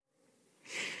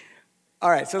All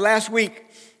right, so last week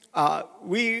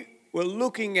we were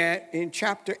looking at in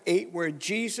chapter 8 where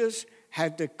Jesus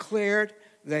had declared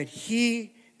that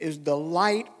he is the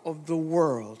light of the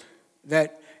world,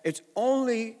 that it's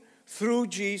only through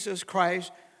Jesus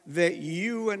Christ that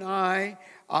you and I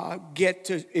get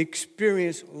to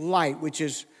experience light, which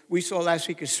is, we saw last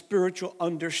week, is spiritual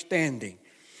understanding.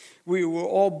 We were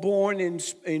all born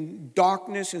in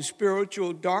darkness and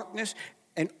spiritual darkness,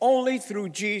 and only through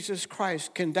Jesus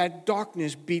Christ can that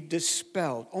darkness be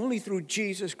dispelled. Only through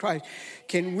Jesus Christ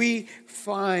can we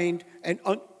find an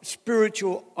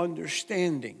spiritual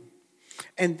understanding.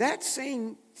 And that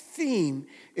same theme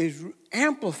is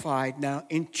amplified now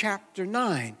in chapter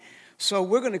 9. So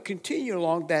we're going to continue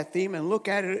along that theme and look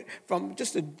at it from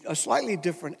just a slightly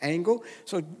different angle.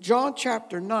 So John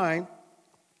chapter 9,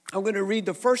 I'm going to read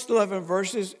the first 11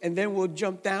 verses, and then we'll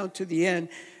jump down to the end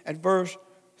at verse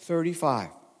 35.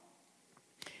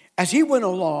 As he went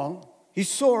along, he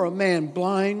saw a man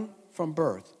blind from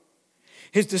birth.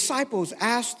 His disciples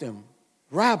asked him,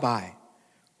 "Rabbi,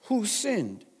 who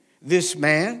sinned, this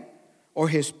man or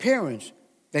his parents,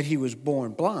 that he was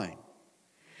born blind?"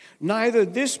 "Neither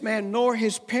this man nor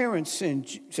his parents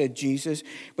sinned," said Jesus,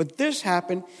 "but this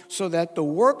happened so that the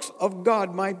works of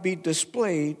God might be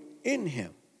displayed in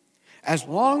him. As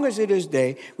long as it is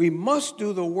day, we must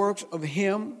do the works of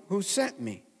him who sent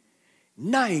me.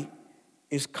 Night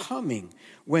is coming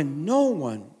when no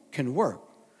one can work.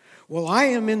 While I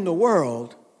am in the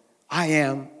world, I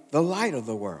am the light of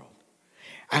the world."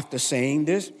 After saying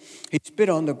this, he spit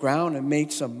on the ground and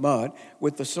made some mud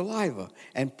with the saliva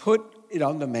and put it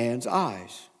on the man's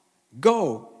eyes.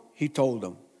 "Go," he told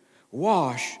him,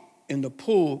 "wash in the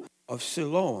pool of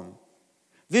Siloam."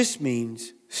 This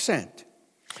means sent.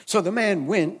 So the man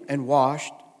went and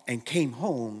washed and came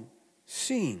home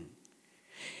seeing.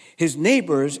 His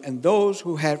neighbors and those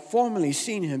who had formerly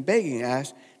seen him begging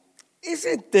asked,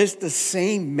 "Isn't this the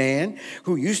same man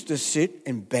who used to sit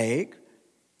and beg?"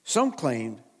 Some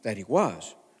claimed that he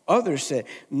was. Others said,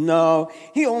 "No,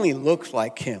 he only looks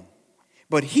like him."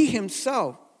 But he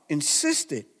himself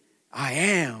insisted, "I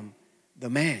am the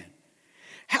man."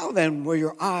 "How then were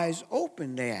your eyes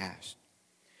opened?" they asked.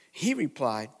 He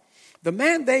replied, "The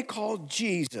man they called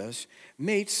Jesus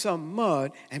made some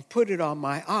mud and put it on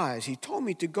my eyes. He told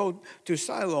me to go to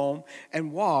Siloam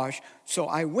and wash, so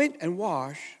I went and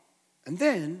washed, and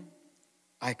then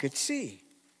I could see."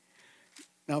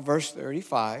 Now, verse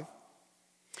 35.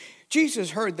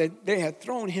 Jesus heard that they had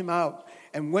thrown him out,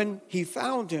 and when he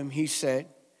found him, he said,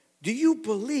 "Do you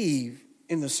believe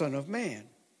in the Son of Man?"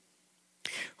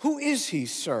 "Who is he,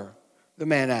 sir?" the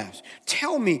man asked.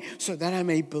 "Tell me so that I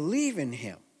may believe in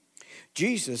him."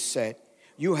 Jesus said,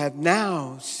 "You have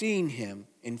now seen him.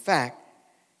 In fact,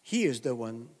 he is the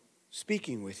one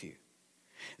speaking with you."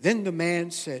 Then the man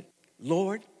said,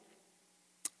 "Lord,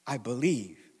 I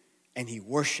believe," and he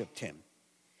worshiped him.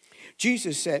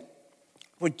 Jesus said,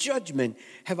 "For judgment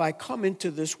have I come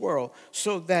into this world,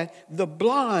 so that the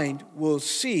blind will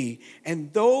see,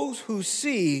 and those who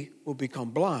see will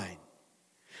become blind."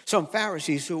 Some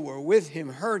Pharisees who were with him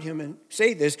heard him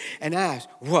say this and asked,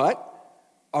 "What?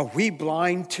 Are we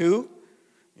blind too?"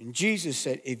 And Jesus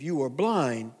said, "If you were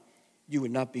blind, you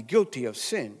would not be guilty of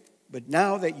sin. But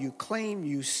now that you claim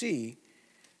you see,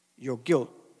 your guilt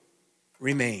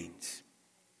remains."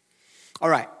 All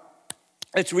right,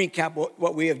 let's recap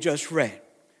what we have just read.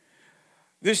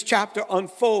 This chapter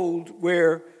unfolds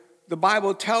where the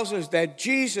Bible tells us that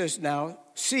Jesus now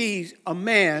sees a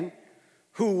man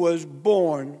who was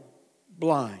born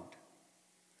blind.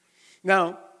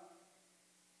 Now,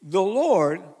 the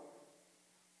Lord,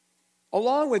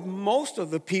 along with most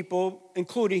of the people,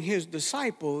 including his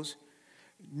disciples,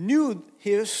 knew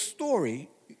his story,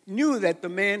 knew that the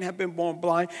man had been born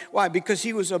blind. Why? Because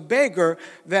he was a beggar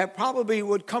that probably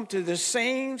would come to the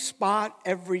same spot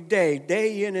every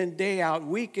day in and day out,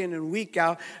 week in and week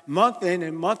out, month in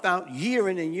and month out, year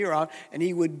in and year out, and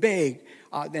he would beg.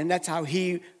 And that's how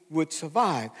he would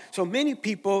survive. So many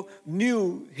people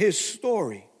knew his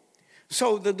story.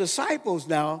 So the disciples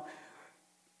now,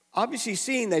 obviously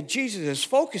seeing that Jesus is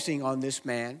focusing on this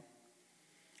man,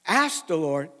 asked the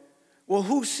Lord, "Well,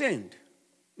 who sinned,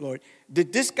 Lord?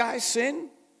 Did this guy sin,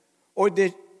 or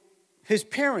did his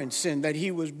parents sin that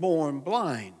he was born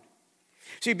blind?"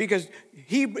 See, because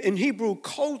in Hebrew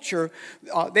culture,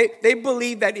 they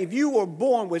believe that if you were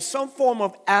born with some form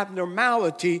of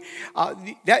abnormality,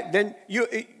 then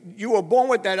you were born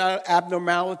with that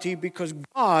abnormality because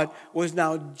God was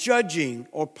now judging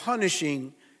or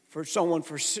punishing for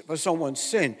someone's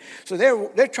sin. So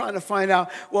they're trying to find out,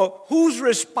 well, who's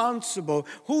responsible?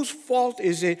 Whose fault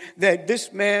is it that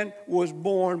this man was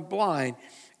born blind?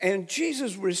 And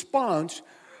Jesus' response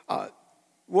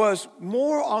was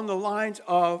more on the lines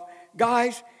of,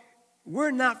 guys,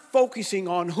 we're not focusing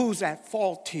on who's at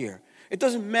fault here. It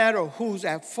doesn't matter who's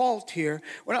at fault here.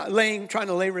 We're not trying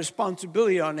to lay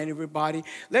responsibility on everybody.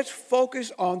 Let's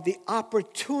focus on the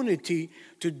opportunity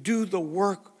to do the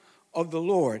work of the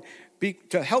Lord,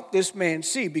 to help this man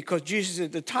see, because Jesus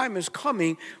said the time is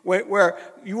coming where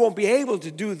you won't be able to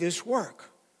do this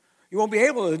work. You won't be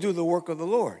able to do the work of the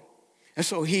Lord. And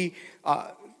so he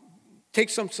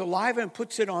takes some saliva and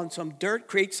puts it on some dirt,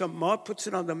 creates some mud, puts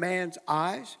it on the man's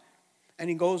eyes, and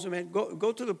he goes, man,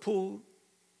 go to the pool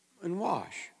and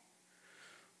wash.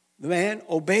 The man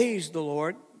obeys the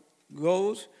Lord,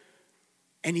 goes,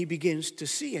 and he begins to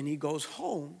see, and he goes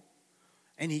home,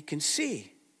 and he can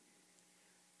see.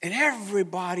 And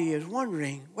everybody is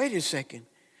wondering, wait a second,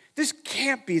 this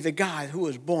can't be the guy who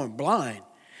was born blind.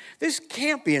 This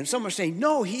can't be. And some are saying,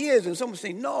 no, he is. And some are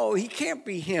saying, no, he can't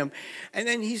be him. And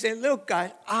then he said, look,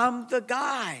 guys, I'm the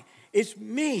guy. It's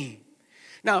me.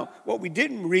 Now, what we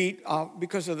didn't read,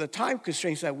 because of the time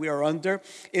constraints that we are under,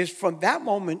 is from that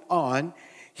moment on,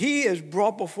 he is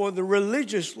brought before the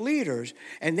religious leaders,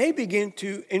 and they begin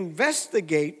to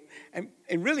investigate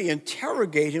and really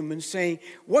interrogate him and saying,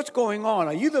 what's going on?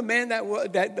 Are you the man that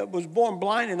was born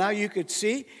blind and now you could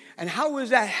see? And how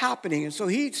is that happening? And so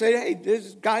he said, hey,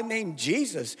 this guy named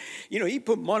Jesus, he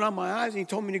put mud on my eyes and he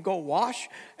told me to go wash.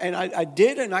 And I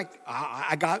did, and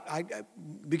I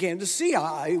began to see.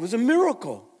 It was a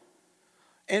miracle.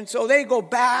 And so they go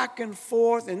back and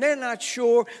forth, and they're not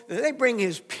sure. They bring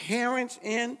his parents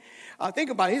in. Think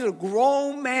about it. He's a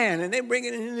grown man, and they bring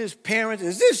in his parents.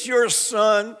 Is this your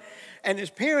son? And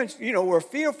his parents, were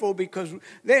fearful because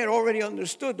they had already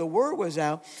understood, the word was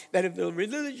out, that if the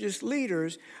religious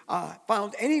leaders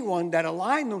found anyone that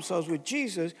aligned themselves with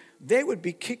Jesus, they would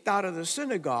be kicked out of the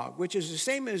synagogue, which is the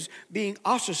same as being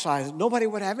ostracized. Nobody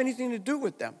would have anything to do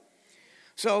with them.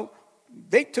 So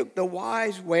they took the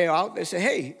wise way out. They said,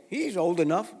 hey, he's old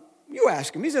enough. You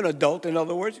ask him. He's an adult, in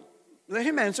other words. Let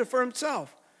him answer for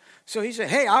himself. So he said,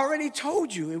 hey, I already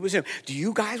told you it was him. Do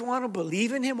you guys want to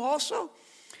believe in him also?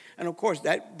 And, of course,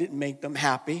 that didn't make them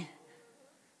happy.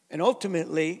 And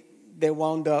ultimately, they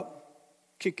wound up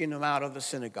kicking him out of the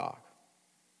synagogue.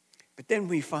 But then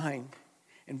we find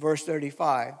in verse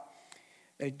 35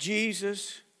 that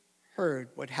Jesus heard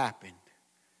what happened.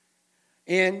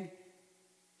 And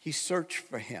he searched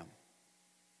for him.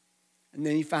 And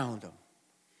then he found him.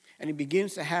 And he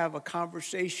begins to have a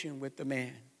conversation with the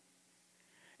man.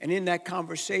 And in that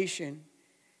conversation,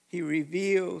 he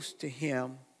reveals to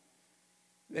him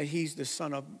that he's the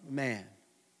Son of Man.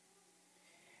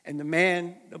 And the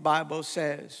man, the Bible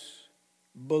says,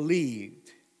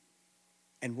 believed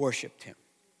and worshiped him.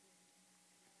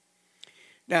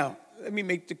 Now, let me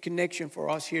make the connection for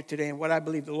us here today and what I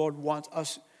believe the Lord wants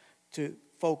us to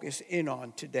focus in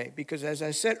on today. Because as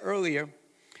I said earlier,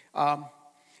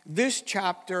 this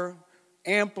chapter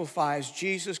amplifies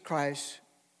Jesus Christ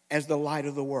as the light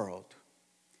of the world.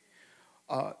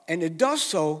 And it does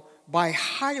so by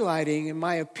highlighting, in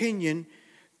my opinion,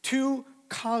 two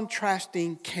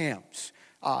contrasting camps.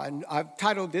 And I've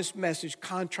titled this message,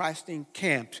 Contrasting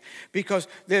Camps, because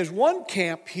there's one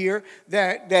camp here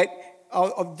that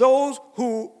of those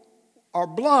who are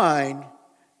blind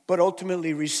but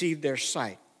ultimately receive their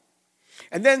sight.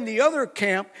 And then the other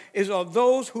camp is of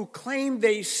those who claim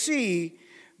they see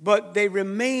but they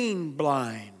remain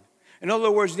blind. In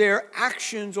other words, their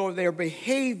actions or their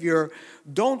behavior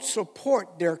don't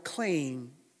support their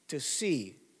claim to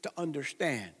see, to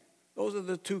understand. Those are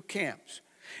the two camps.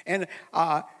 And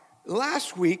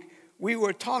last week, we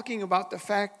were talking about the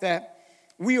fact that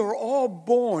we are all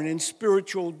born in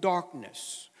spiritual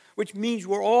darkness, which means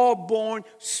we're all born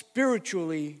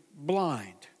spiritually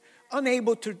blind,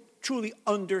 unable to truly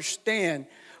understand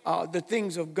the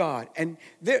things of God. And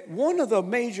one of the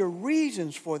major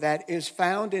reasons for that is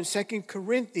found in 2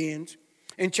 Corinthians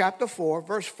in chapter 4,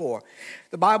 verse 4.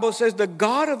 The Bible says, the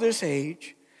God of this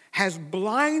age has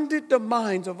blinded the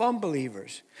minds of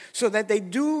unbelievers so that they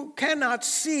cannot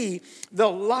see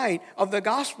the light of the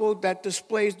gospel that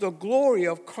displays the glory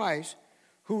of Christ,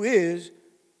 who is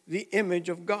the image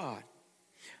of God.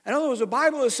 In other words, the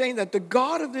Bible is saying that the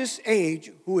God of this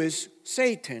age, who is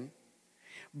Satan,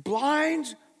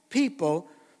 blinds people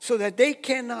so that they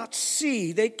cannot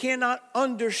see, they cannot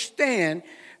understand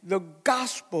the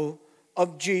gospel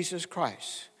of Jesus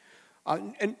Christ.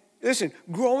 And listen,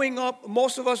 growing up,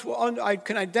 most of us I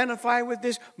can identify with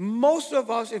this. Most of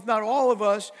us, if not all of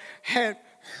us, had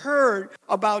heard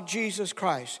about Jesus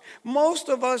Christ. Most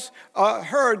of us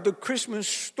heard the Christmas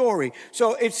story.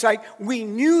 So it's like we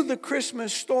knew the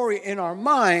Christmas story in our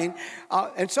mind,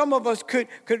 and some of us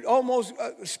could almost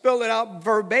spell it out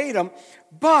verbatim,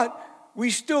 but we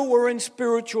still were in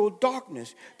spiritual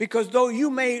darkness. Because though you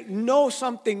may know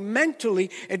something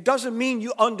mentally, it doesn't mean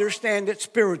you understand it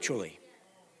spiritually.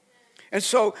 And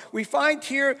so we find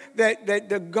here that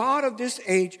the God of this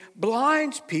age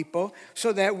blinds people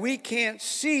so that we can't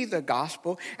see the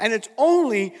gospel. And it's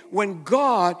only when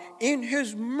God, in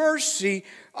his mercy,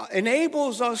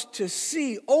 enables us to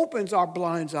see, opens our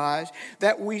blind eyes,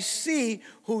 that we see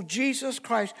who Jesus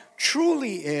Christ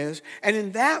truly is. And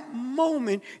in that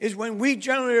moment is when we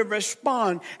generally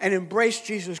respond and embrace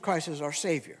Jesus Christ as our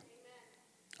Savior.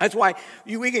 That's why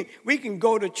we can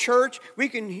go to church, we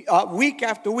can week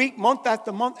after week, month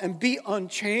after month, and be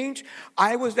unchanged.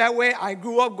 I was that way. I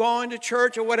grew up going to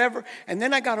church or whatever, and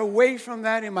then I got away from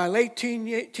that in my late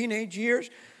teenage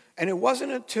years. And it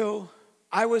wasn't until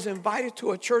I was invited to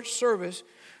a church service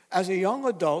as a young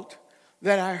adult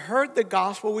that I heard the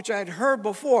gospel, which I had heard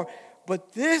before.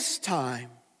 But this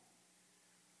time,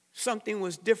 something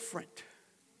was different.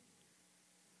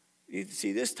 You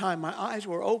see, this time my eyes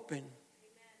were open.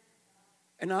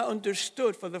 And I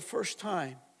understood for the first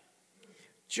time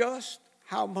just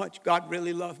how much God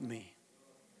really loved me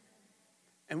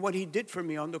and what he did for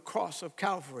me on the cross of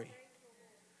Calvary.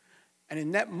 And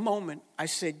in that moment, I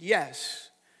said yes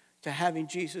to having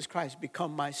Jesus Christ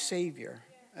become my Savior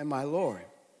and my Lord.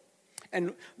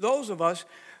 And those of us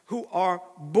who are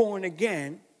born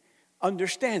again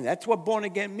understand. That's what born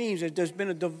again means. There's been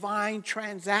a divine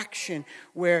transaction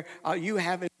where you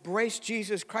have embraced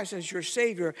Jesus Christ as your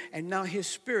Savior, and now his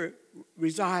Spirit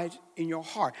resides in your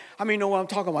heart. How many know what I'm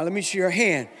talking about? Let me see your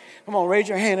hand. Come on, raise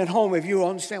your hand at home if you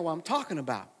understand what I'm talking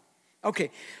about.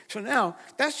 Okay, so now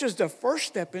that's just the first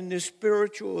step in this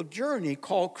spiritual journey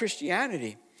called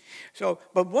Christianity.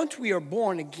 But once we are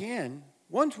born again,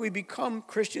 once we become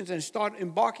Christians and start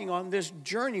embarking on this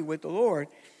journey with the Lord,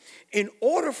 in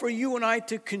order for you and I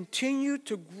to continue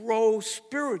to grow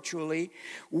spiritually,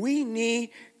 we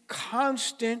need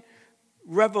constant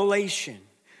revelation,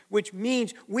 which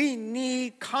means we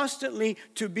need constantly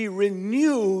to be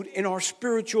renewed in our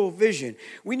spiritual vision.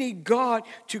 We need God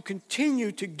to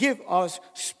continue to give us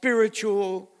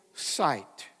spiritual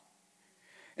sight.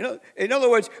 In other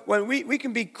words, when we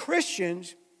can be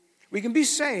Christians, we can be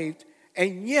saved,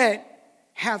 and yet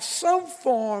have some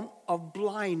form of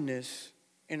blindness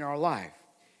in our life.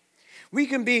 We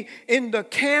can be in the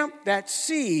camp that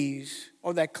sees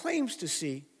or that claims to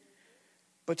see,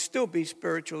 but still be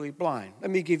spiritually blind.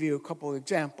 Let me give you a couple of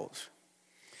examples.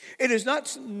 It is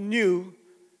not new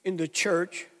in the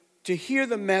church to hear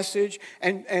the message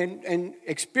and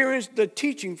experience the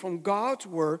teaching from God's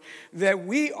word that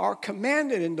we are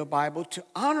commanded in the Bible to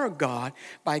honor God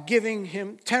by giving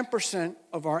him 10%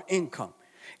 of our income.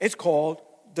 It's called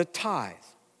the tithe.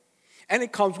 And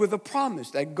it comes with a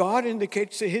promise that God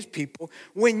indicates to his people,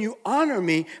 when you honor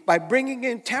me by bringing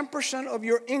in 10% of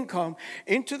your income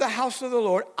into the house of the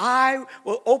Lord, I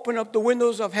will open up the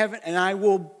windows of heaven and I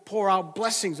will pour out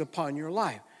blessings upon your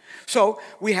life. So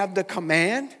we have the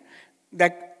command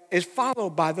that is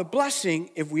followed by the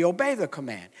blessing if we obey the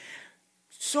command.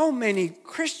 So many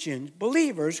Christians,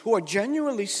 believers who are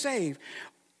genuinely saved,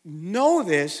 know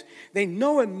this. They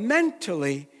know it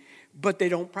mentally, but they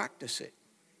don't practice it.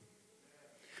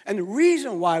 And the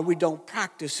reason why we don't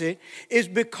practice it is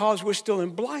because we're still in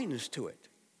blindness to it.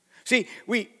 See,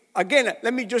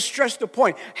 let me just stress the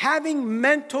point. Having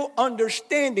mental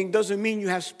understanding doesn't mean you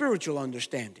have spiritual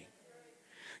understanding.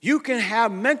 You can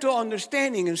have mental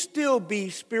understanding and still be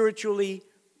spiritually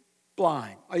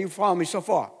blind. Are you following me so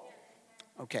far?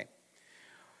 Okay.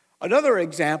 Another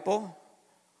example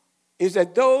is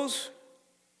that those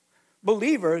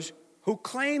believers who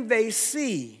claim they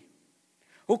see,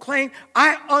 who claim,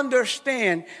 I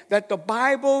understand that the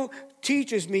Bible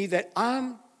teaches me that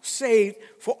I'm saved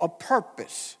for a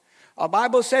purpose. Our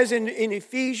Bible says in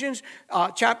Ephesians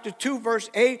chapter 2, verse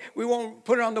 8, we won't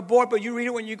put it on the board, but you read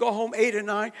it when you go home, 8 and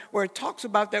 9, where it talks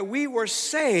about that we were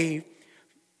saved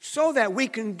so that we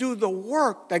can do the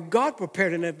work that God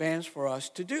prepared in advance for us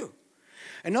to do.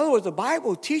 In other words, the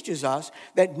Bible teaches us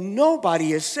that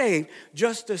nobody is saved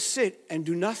just to sit and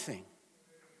do nothing.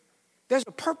 There's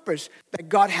a purpose that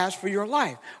God has for your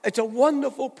life. It's a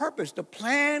wonderful purpose. The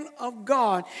plan of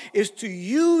God is to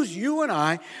use you and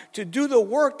I to do the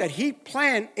work that he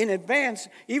planned in advance,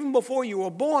 even before you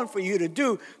were born, for you to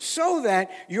do, so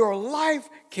that your life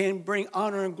can bring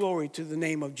honor and glory to the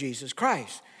name of Jesus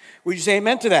Christ. Would you say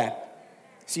amen to that?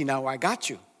 See, now I got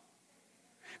you.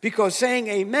 Because saying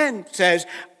amen says,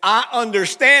 I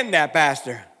understand that,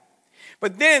 Pastor.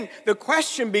 But then the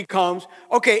question becomes,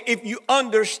 okay, if you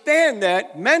understand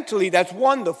that mentally, that's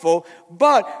wonderful,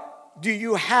 but do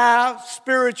you have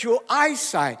spiritual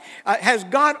eyesight? Has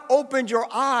God opened your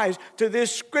eyes to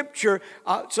this scripture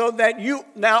so that you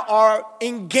now are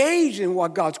engaged in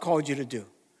what God's called you to do?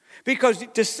 Because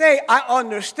to say, I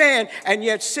understand, and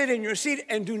yet sit in your seat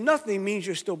and do nothing means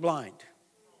you're still blind.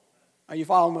 Are you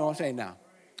following what I'm saying now?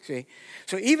 See?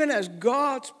 So even as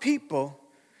God's people,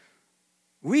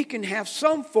 we can have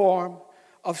some form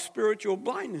of spiritual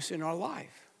blindness in our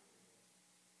life.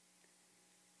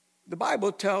 The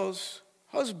Bible tells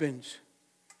husbands,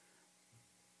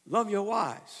 love your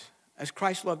wives as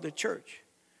Christ loved the church,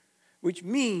 which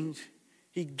means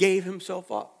he gave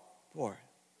himself up for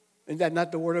it. Is that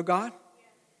not the word of God?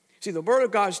 See, the word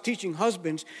of God is teaching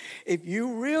husbands, if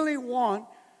you really want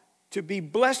to be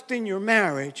blessed in your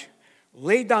marriage,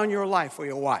 lay down your life for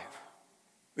your wife.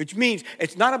 Which means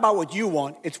it's not about what you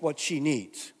want, it's what she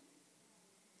needs.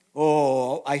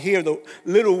 Oh, I hear the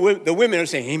women are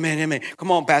saying, amen, amen.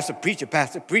 Come on, Pastor, preacher,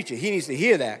 He needs to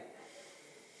hear that.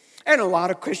 And a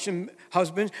lot of Christian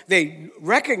husbands, they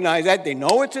recognize that. They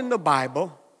know it's in the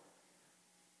Bible.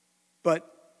 But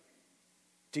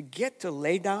to get to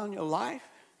lay down your life,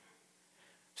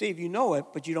 see, if you know it,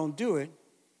 but you don't do it,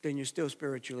 then you're still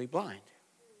spiritually blind.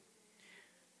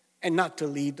 And not to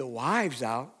leave the wives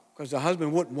out, because the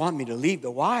husband wouldn't want me to leave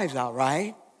the wives out,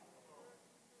 right?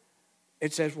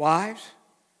 It says, wives,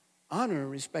 honor and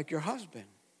respect your husband.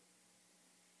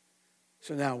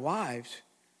 So now, wives,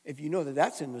 if you know that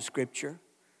that's in the scripture,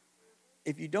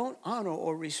 if you don't honor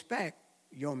or respect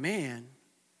your man,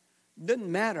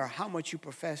 doesn't matter how much you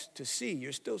profess to see,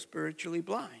 you're still spiritually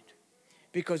blind.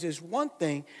 Because it's one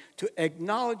thing to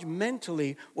acknowledge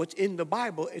mentally what's in the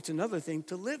Bible, it's another thing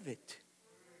to live it.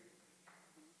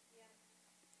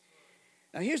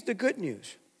 Now, here's the good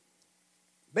news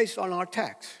based on our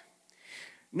text.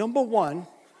 Number one,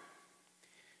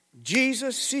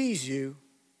 Jesus sees you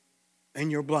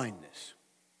in your blindness.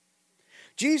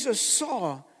 Jesus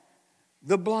saw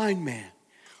the blind man.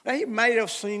 Now, he might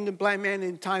have seen the blind man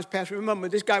in times past. Remember,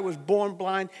 this guy was born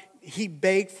blind. He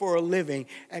begged for a living,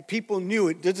 and people knew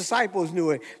it. The disciples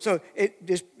knew it. So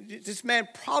this man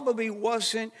probably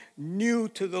wasn't new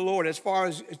to the Lord as far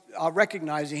as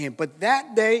recognizing him. But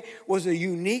that day was a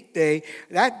unique day.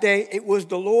 That day, it was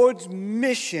the Lord's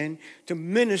mission to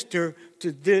minister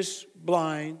to this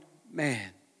blind man.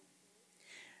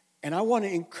 And I want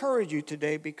to encourage you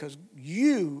today because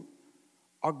you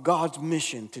are God's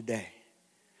mission today.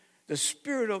 The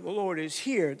Spirit of the Lord is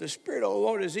here. The Spirit of the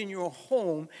Lord is in your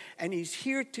home, and He's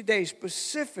here today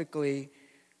specifically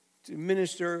to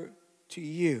minister to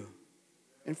you.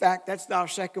 In fact, that's our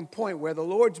second point, where the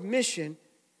Lord's mission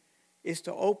is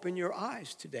to open your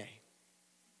eyes today.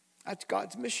 That's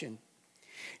God's mission.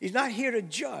 He's not here to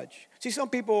judge. See, some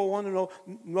people want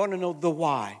to know the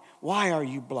why. Why are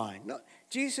you blind? No,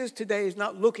 Jesus today is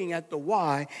not looking at the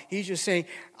why. He's just saying,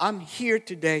 I'm here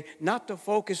today not to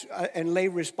focus and lay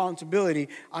responsibility.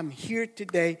 I'm here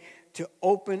today to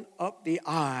open up the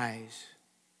eyes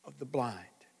of the blind.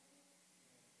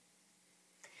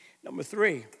 Number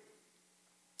 3,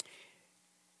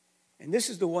 and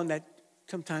this is the one that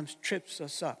sometimes trips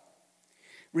us up.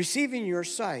 Receiving your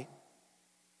sight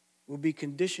will be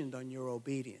conditioned on your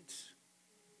obedience.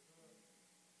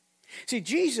 See,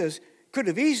 Jesus could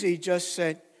have easily just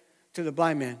said to the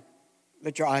blind man,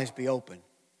 let your eyes be open.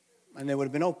 And they would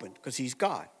have been opened because he's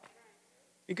God.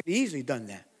 He could have easily done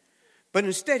that. But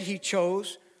instead he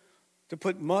chose to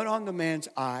put mud on the man's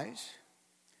eyes.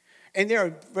 And there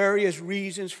are various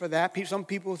reasons for that. Some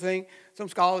people think, some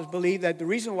scholars believe that the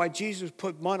reason why Jesus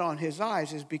put mud on his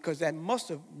eyes is because that must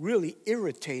have really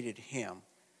irritated him.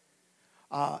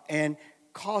 And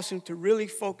caused him to really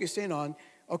focus in on,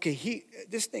 okay,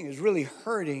 this thing is really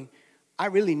hurting. I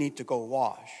really need to go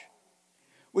wash.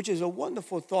 Which is a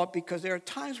wonderful thought because there are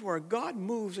times where God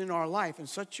moves in our life in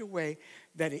such a way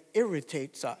that it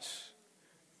irritates us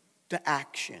to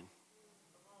action.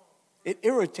 It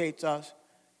irritates us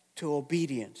to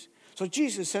obedience. So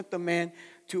Jesus sent the man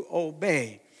to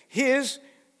obey. His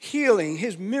healing,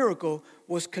 his miracle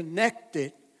was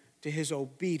connected to his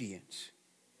obedience.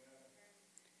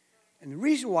 And the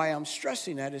reason why I'm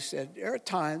stressing that is that there are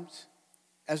times,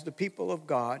 as the people of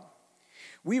God,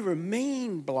 we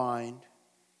remain blind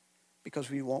because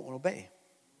we won't obey.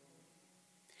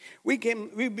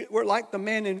 We're like the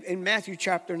man in Matthew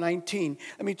chapter 19.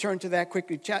 Let me turn to that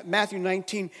quickly. Matthew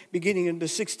 19, beginning in the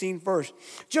 16th verse.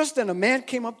 Just then a man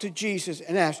came up to Jesus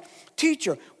and asked,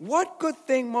 "Teacher, what good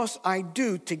thing must I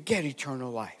do to get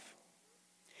eternal life?"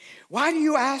 Why do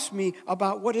you ask me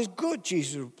about what is good?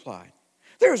 Jesus replied.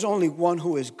 There is only one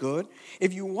who is good.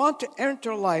 If you want to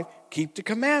enter life, keep the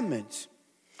commandments.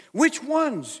 Which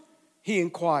ones? He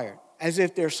inquired, as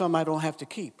if there's some I don't have to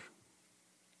keep.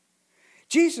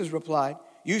 Jesus replied,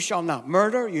 you shall not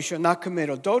murder, you shall not commit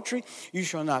adultery, you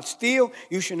shall not steal,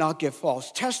 you shall not give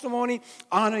false testimony,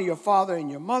 honor your father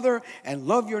and your mother, and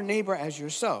love your neighbor as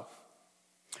yourself.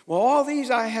 Well, all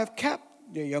these I have kept,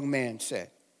 the young man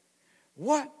said.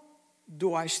 What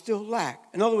do I still lack?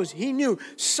 In other words, he knew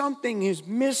something is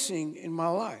missing in my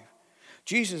life.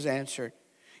 Jesus answered,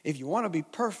 if you want to be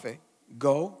perfect,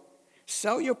 go,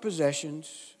 sell your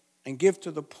possessions and give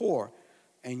to the poor,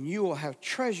 and you will have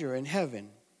treasure in heaven.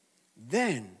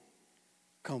 Then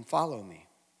come follow me.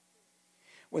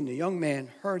 When the young man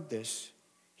heard this,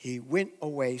 he went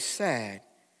away sad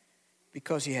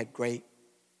because he had great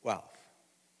wealth.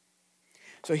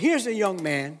 So here's a young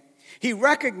man. He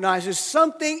recognizes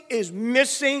something is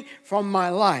missing from my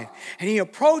life. And he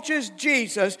approaches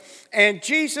Jesus, and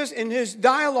Jesus, in his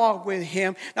dialogue with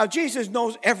him, now Jesus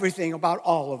knows everything about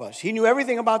all of us. He knew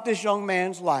everything about this young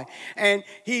man's life. And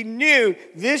he knew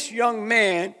this young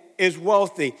man is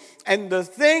wealthy. And the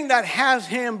thing that has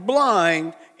him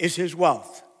blind is his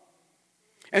wealth.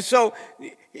 And so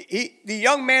the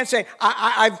young man said,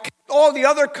 I've kept all the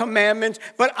other commandments,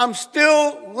 but I'm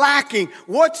still lacking.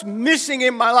 What's missing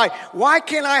in my life? Why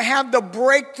can't I have the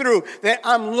breakthrough that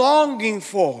I'm longing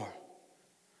for?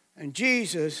 And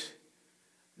Jesus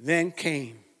then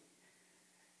came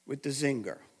with the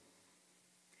zinger.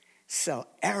 Sell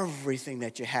everything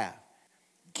that you have.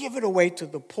 Give it away to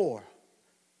the poor.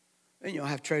 Then you'll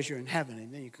have treasure in heaven,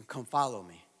 and then you can come follow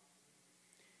me.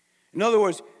 In other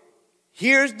words,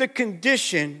 here's the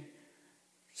condition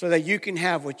so that you can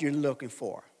have what you're looking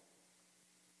for.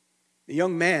 The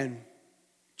young man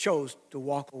chose to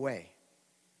walk away.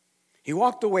 He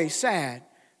walked away sad,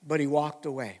 but he walked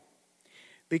away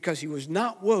because he was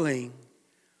not willing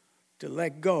to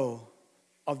let go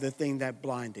of the thing that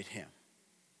blinded him.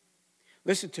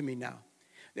 Listen to me now.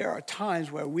 There are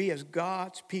times where we as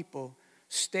God's people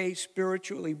stay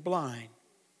spiritually blind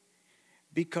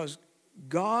because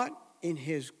God, in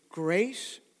his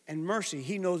grace and mercy,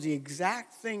 he knows the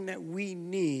exact thing that we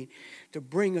need to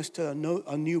bring us to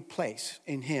a new place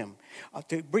in him,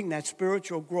 to bring that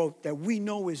spiritual growth that we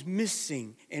know is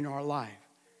missing in our life.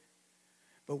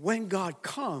 But when God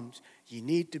comes, you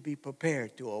need to be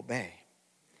prepared to obey,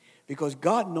 because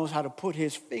God knows how to put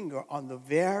his finger on the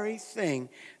very thing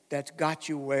that's got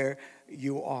you where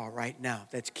you are right now,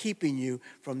 that's keeping you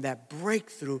from that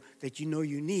breakthrough that you know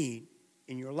you need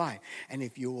in your life. And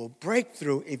if you will break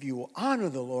through, if you will honor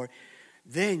the Lord,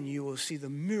 then you will see the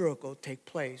miracle take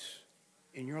place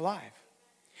in your life.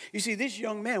 You see, this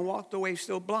young man walked away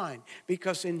still blind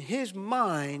because in his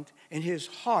mind, in his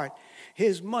heart,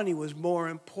 his money was more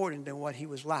important than what he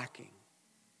was lacking.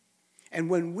 And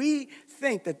when we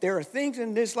think that there are things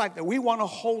in this life that we want to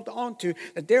hold on to,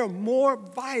 that they're more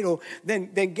vital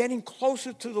than getting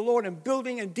closer to the Lord and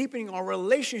building and deepening our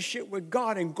relationship with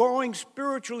God and growing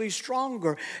spiritually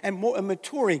stronger and more and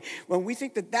maturing, when we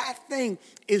think that that thing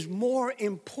is more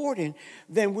important,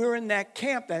 then we're in that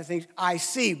camp that thinks, I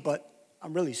see, but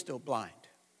I'm really still blind.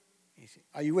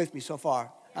 Are you with me so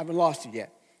far? I haven't lost it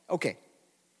yet. Okay.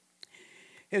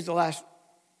 Here's the last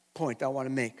point I want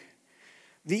to make.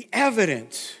 The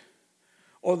evidence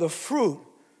or the fruit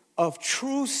of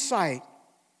true sight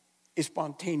is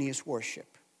spontaneous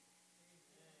worship.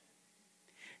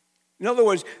 In other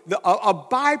words, a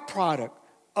byproduct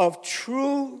of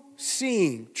true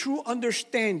seeing, true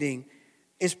understanding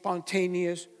is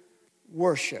spontaneous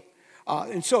worship.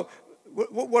 And so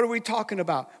what are we talking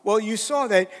about? Well, you saw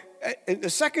that the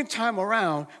second time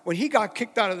around, when he got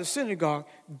kicked out of the synagogue,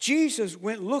 Jesus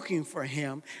went looking for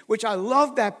him, which I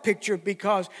love that picture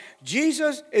because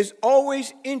Jesus is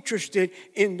always interested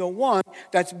in the one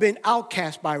that's been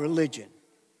outcast by religion.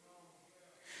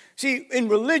 See, in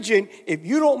religion, if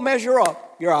you don't measure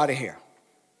up, you're out of here.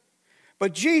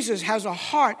 But Jesus has a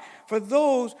heart for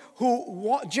those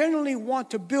who genuinely want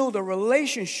to build a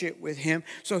relationship with him.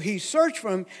 So he searched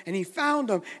for him and he found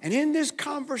him. And in this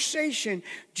conversation,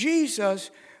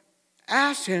 Jesus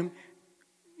asked him,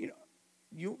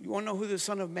 you want to know who the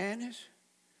Son of Man is?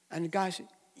 And the guy said,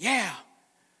 yeah,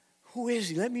 who is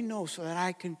he? Let me know so that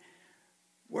I can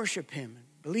worship him and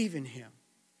believe in him.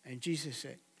 And Jesus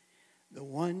said, the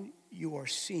one you are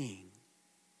seeing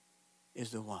is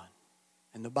the one.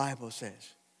 And the Bible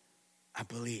says, I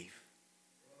believe.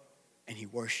 And he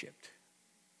worshiped.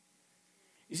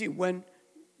 You see, when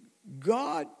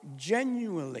God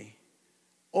genuinely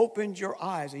opens your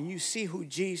eyes and you see who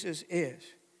Jesus is,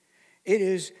 it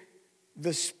is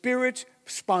the Spirit's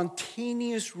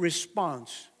spontaneous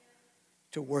response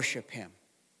to worship him.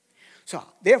 So,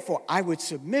 therefore, I would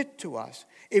submit to us,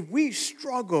 if we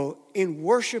struggle in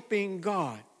worshiping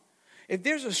God, if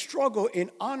there's a struggle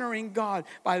in honoring God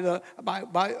by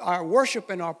our worship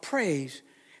and our praise,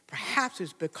 perhaps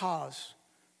it's because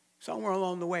somewhere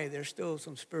along the way there's still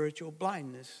some spiritual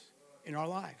blindness in our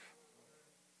life.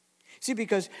 See,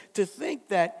 because to think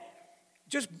that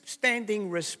just standing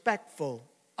respectful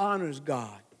honors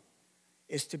God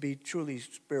is to be truly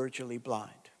spiritually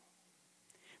blind.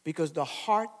 Because the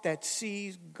heart that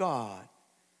sees God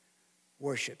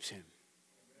worships him.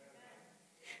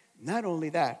 Not only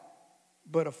that,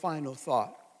 but a final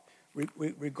thought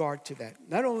with regard to that.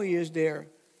 Not only is there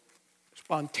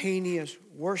spontaneous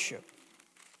worship,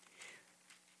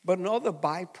 but another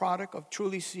byproduct of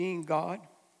truly seeing God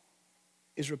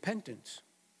is repentance.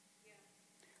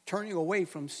 Turning away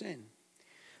from sin.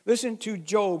 Listen to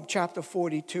Job chapter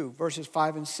 42, verses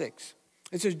 5 and 6.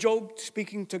 It says, Job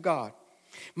speaking to God,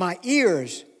 my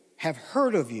ears have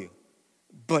heard of you,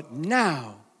 but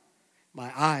now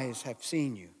my eyes have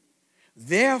seen you.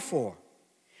 Therefore,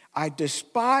 I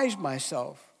despise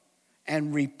myself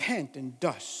and repent in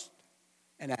dust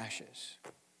and ashes.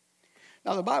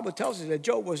 Now, the Bible tells us that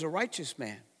Job was a righteous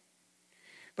man.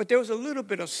 But there was a little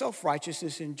bit of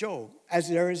self-righteousness in Job, as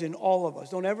there is in all of us.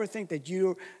 Don't ever think that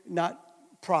you're not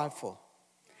prideful.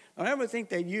 Don't ever think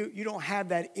that you don't have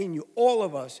that in you. All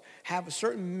of us have a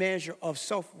certain measure of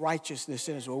self-righteousness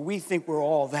in us, where we think we're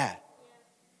all that.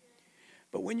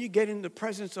 But when you get in the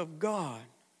presence of God,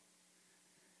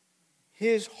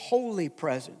 his holy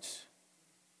presence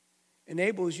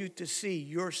enables you to see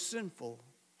your sinful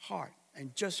heart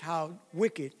and just how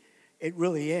wicked it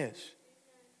really is.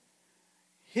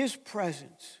 His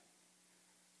presence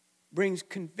brings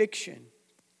conviction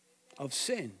of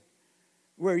sin,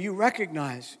 where you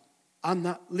recognize, I'm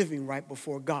not living right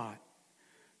before God,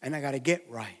 and I got to get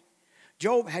right.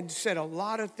 Job had said a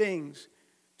lot of things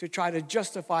to try to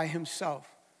justify himself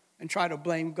and try to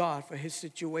blame God for his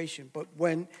situation. But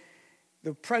when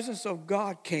the presence of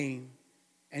God came,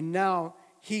 and now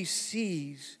he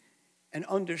sees and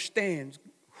understands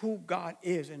who God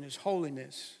is and his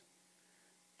holiness,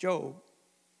 Job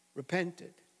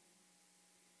repented.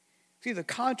 See, the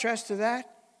contrast to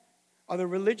that are the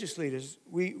religious leaders.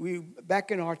 We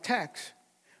back in our text,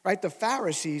 right? The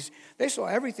Pharisees, they saw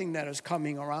everything that is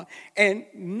coming around. And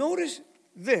notice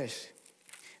this.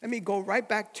 Let me go right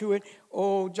back to it.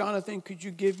 Oh, Jonathan, could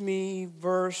you give me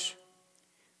verse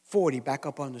 40 back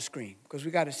up on the screen? Because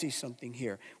we got to see something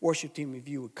here. Worship team, if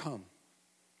you would come.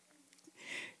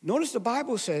 Notice the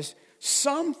Bible says,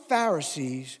 some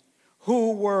Pharisees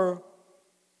who were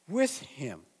with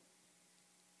him.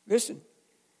 Listen,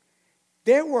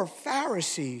 there were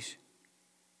Pharisees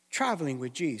traveling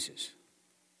with Jesus.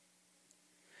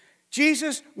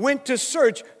 Jesus went to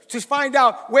search to find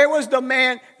out where was the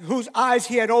man whose eyes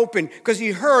he had opened, because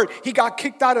he heard he got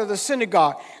kicked out of the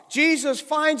synagogue. Jesus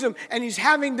finds him, and he's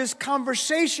having this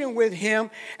conversation with him,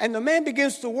 and the man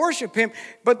begins to worship him.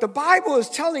 But the Bible is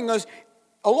telling us,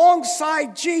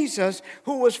 alongside Jesus,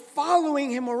 who was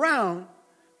following him around,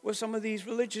 were some of these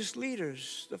religious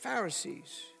leaders, the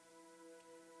Pharisees.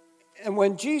 And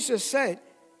when Jesus said,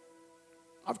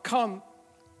 I've come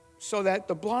so that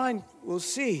the blind will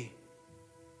see,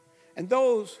 and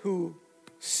those who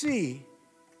see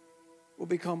will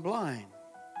become blind.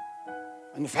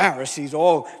 And the Pharisees,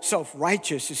 all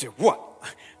self-righteous, they said, what?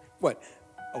 What?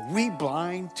 Are we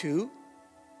blind too?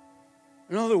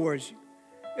 In other words,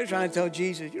 they're trying to tell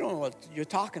Jesus, you don't know what you're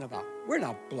talking about. We're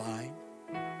not blind.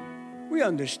 We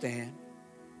understand.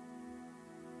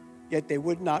 Yet they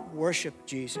would not worship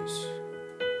Jesus.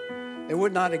 They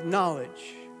would not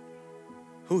acknowledge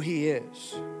who he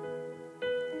is.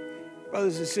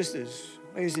 Brothers and sisters,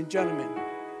 ladies and gentlemen,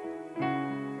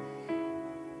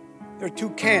 there are two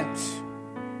camps,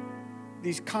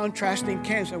 these contrasting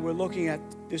camps that we're looking at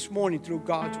this morning through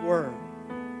God's word.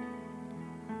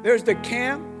 There's the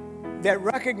camp that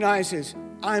recognizes,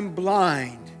 I'm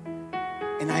blind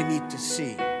and I need to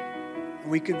see.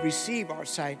 And we could receive our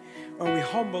sight when we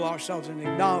humble ourselves and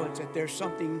acknowledge that there's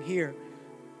something here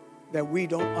that we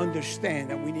don't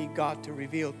understand, that we need God to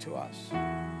reveal to us.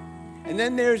 And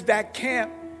then there's that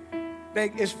camp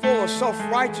that is full of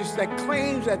self-righteous, that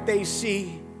claims that they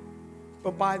see,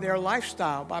 but by their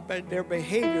lifestyle, by their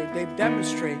behavior, they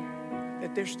demonstrate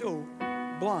that they're still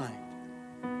blind.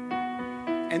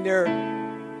 And their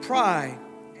pride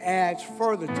adds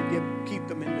further to keep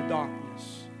them in the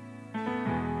darkness.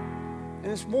 And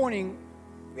this morning,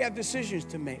 we have decisions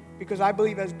to make, because I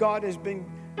believe as God has been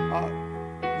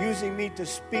using me to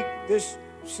speak this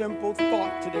simple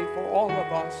thought today for all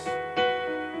of us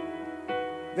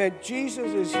that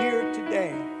Jesus is here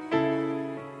today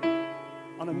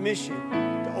on a mission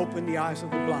to open the eyes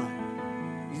of the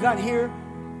blind. He's not here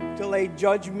to lay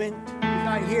judgment. He's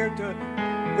not here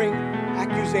to bring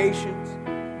accusations.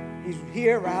 He's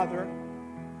here, rather,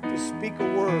 to speak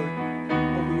a word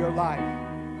over your life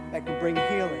that can bring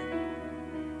healing.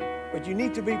 But you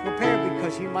need to be prepared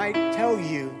because he might tell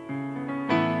you,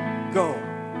 go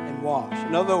and wash.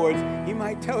 In other words, he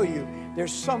might tell you,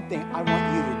 there's something I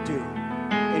want you to do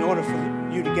in order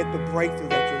for you to get the breakthrough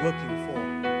that you're looking for.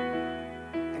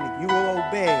 And if you will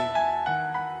obey,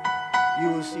 you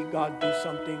will see God do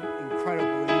something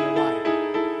incredible in your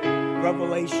life.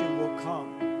 Revelation will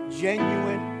come.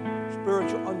 Genuine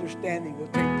spiritual understanding will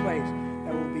take place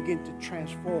that will begin to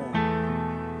transform